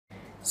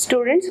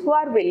Students who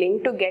are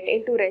willing to get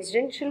into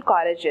residential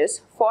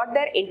colleges for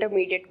their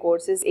intermediate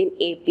courses in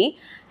AP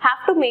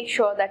have to make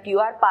sure that you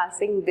are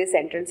passing this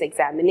entrance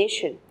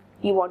examination.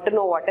 You want to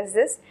know what is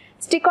this?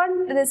 Stick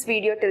on to this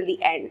video till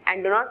the end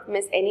and do not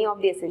miss any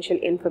of the essential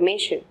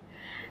information.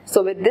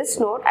 So with this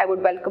note, I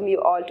would welcome you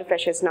all to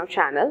Freshers Now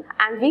channel,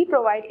 and we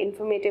provide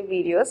informative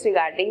videos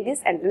regarding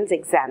these entrance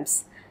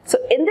exams. So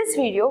in this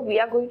video, we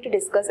are going to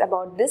discuss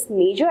about this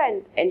major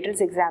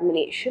entrance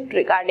examination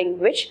regarding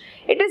which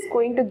it is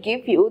going to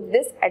give you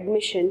this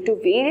admission to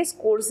various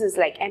courses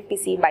like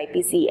MPC,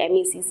 BiPC,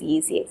 MEC,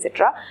 CEC,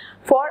 etc.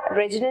 for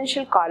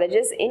residential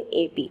colleges in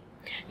AP.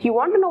 You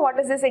want to know what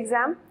is this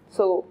exam?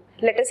 So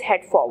let us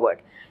head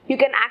forward. You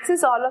can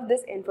access all of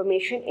this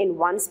information in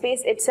one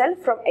space itself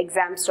from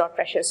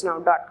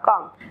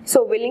exams.freshersnow.com.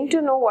 So willing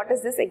to know what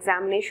is this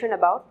examination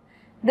about?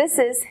 This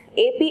is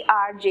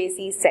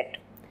APRJC CET.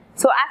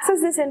 So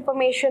access this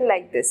information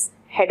like this.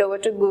 Head over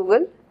to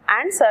Google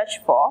and search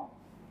for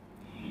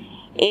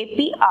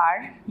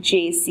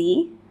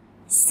APRJC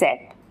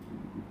CET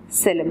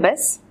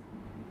Syllabus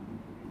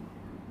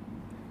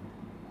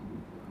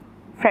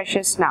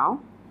Freshers Now.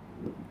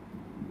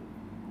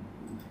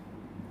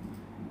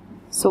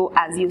 So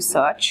as you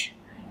search,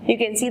 you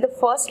can see the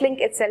first link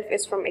itself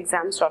is from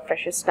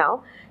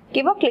exams.freshersnow.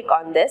 Give a click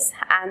on this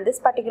and this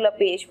particular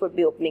page would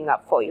be opening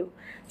up for you.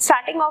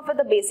 Starting off with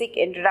a basic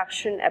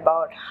introduction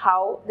about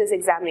how this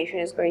examination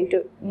is going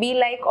to be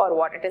like or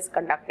what it is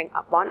conducting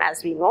upon.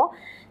 As we know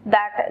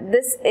that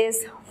this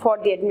is for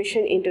the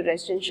admission into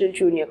residential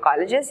junior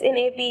colleges in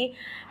AP,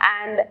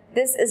 and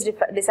this is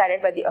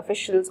decided by the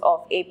officials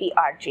of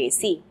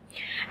APRJC.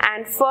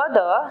 And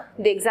further,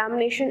 the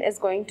examination is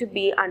going to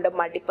be under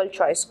multiple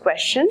choice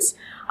questions.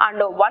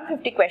 Under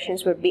 150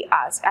 questions would be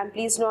asked, and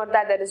please note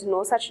that there is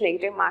no such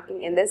negative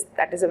marking in this.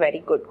 That is a very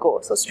good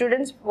goal. So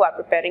students who are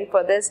preparing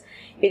for this,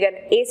 you can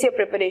ace your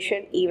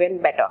preparation even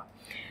better.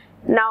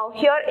 Now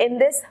here in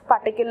this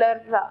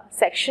particular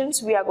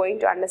sections, we are going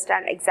to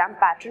understand exam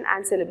pattern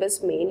and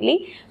syllabus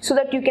mainly, so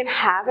that you can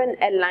have an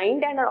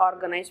aligned and an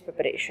organized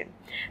preparation.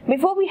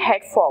 Before we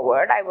head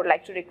forward, I would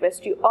like to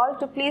request you all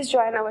to please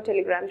join our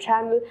Telegram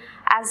channel,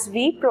 as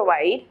we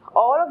provide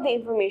all of the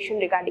information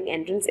regarding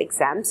entrance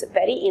exams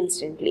very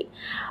instantly.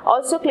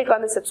 Also click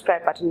on the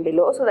subscribe button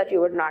below so that you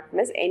would not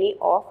miss any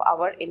of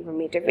our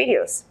informative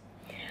videos.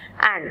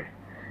 And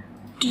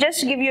to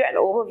just give you an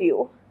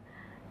overview,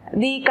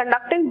 the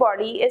conducting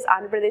body is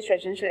Andhra Pradesh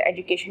Residential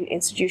Education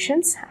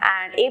Institutions,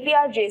 and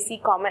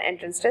APRJC Common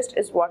Entrance Test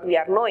is what we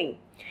are knowing.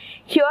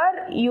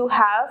 Here you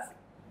have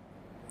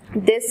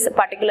this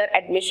particular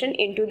admission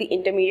into the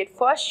intermediate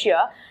first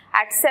year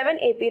at 7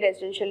 AP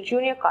residential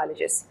junior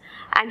colleges,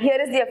 and here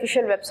is the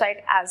official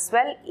website as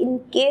well.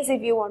 In case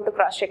if you want to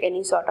cross check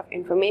any sort of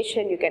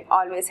information, you can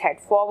always head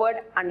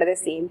forward under the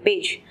same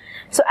page.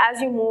 So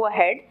as you move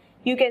ahead,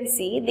 you can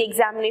see the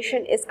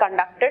examination is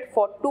conducted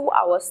for 2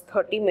 hours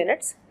 30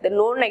 minutes, the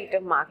no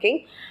negative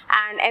marking,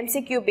 and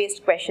MCQ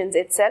based questions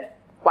itself.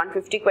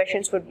 150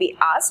 questions would be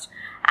asked,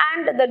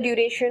 and the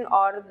duration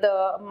or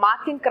the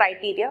marking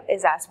criteria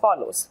is as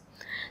follows.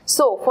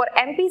 So for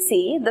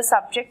MPC, the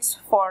subjects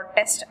for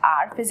test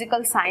are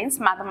physical science,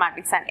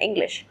 mathematics and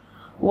English.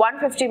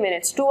 150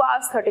 minutes, 2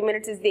 hours 30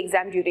 minutes is the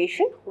exam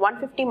duration,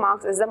 150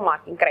 marks is the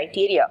marking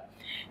criteria.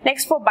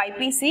 Next for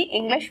BiPC,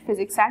 English,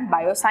 physics and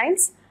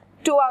bioscience,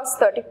 2 hours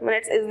 30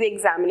 minutes is the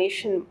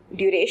examination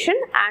duration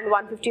and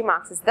 150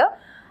 marks is the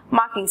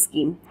marking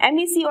scheme.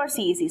 MEC or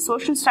CEC,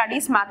 social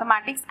studies,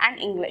 mathematics and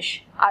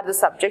English are the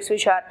subjects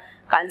which are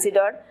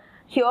considered.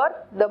 Here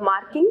the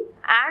marking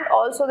and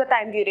also the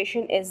time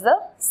duration is the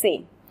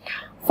same.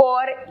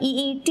 For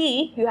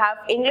EET, you have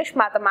English,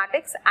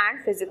 mathematics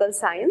and physical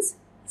science,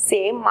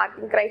 same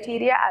marking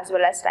criteria as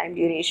well as time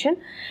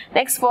duration.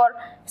 Next for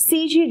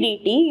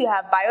CGDT, you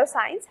have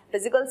bioscience,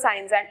 physical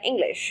science and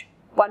English,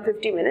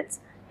 150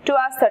 minutes. 2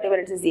 hours 30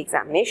 minutes is the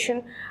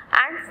examination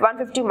and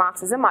 150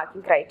 marks is the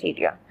marking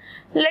criteria.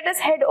 Let us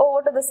head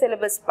over to the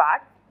syllabus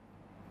part,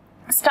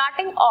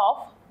 starting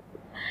off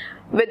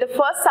with the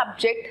first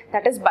subject,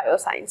 that is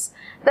bioscience.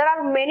 There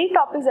are many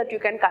topics that you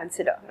can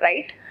consider,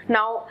 right?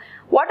 Now,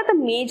 what are the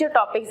major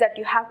topics that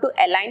you have to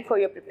align for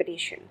your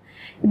preparation?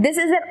 This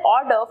is an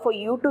order for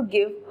you to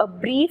give a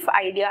brief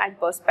idea and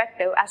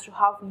perspective as to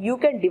how you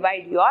can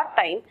divide your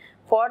time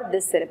for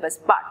this syllabus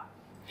part.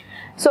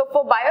 So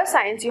for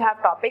bioscience, you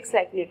have topics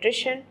like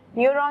nutrition,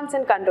 neurons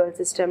and control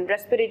system,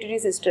 respiratory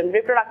system,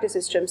 reproductive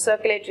system,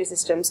 circulatory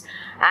systems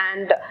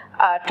and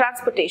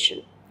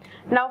transportation.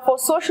 Now for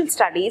social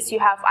studies, you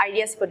have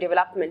ideas for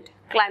development,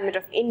 climate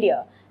of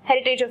India,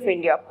 heritage of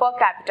India, per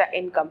capita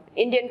income,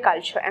 Indian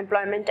culture,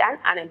 employment and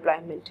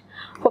unemployment.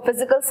 For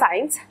physical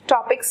science,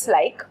 topics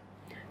like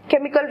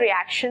chemical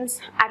reactions,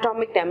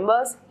 atomic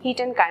numbers, heat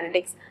and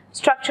kinetics,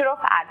 structure of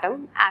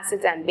atom,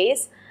 acids and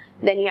base.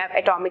 Then you have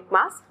atomic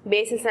mass,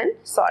 bases and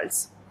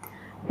salts.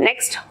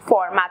 Next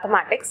for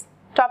mathematics,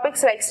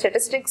 topics like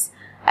statistics,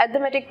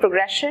 arithmetic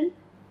progression,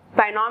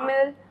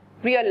 binomial,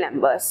 real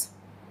numbers.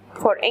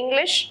 For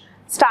English,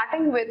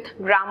 starting with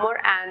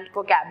grammar and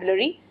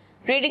vocabulary,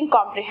 Reading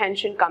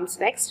comprehension comes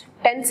next,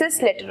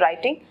 tenses, letter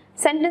writing,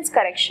 sentence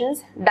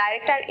corrections,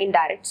 direct and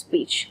indirect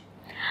speech.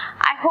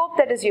 I hope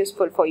that is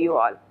useful for you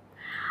all.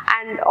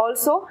 And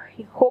also,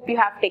 hope you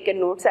have taken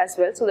notes as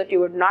well so that you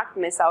would not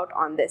miss out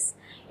on this.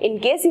 In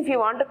case if you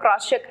want to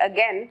cross-check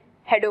again,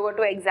 head over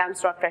to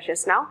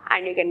exams.freshers now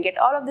and you can get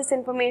all of this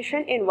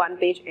information in one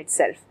page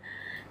itself.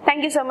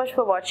 Thank you so much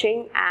for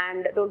watching,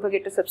 and don't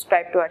forget to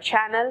subscribe to our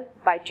channel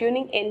by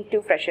tuning in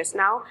to Freshers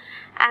Now,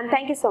 and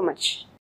thank you so much.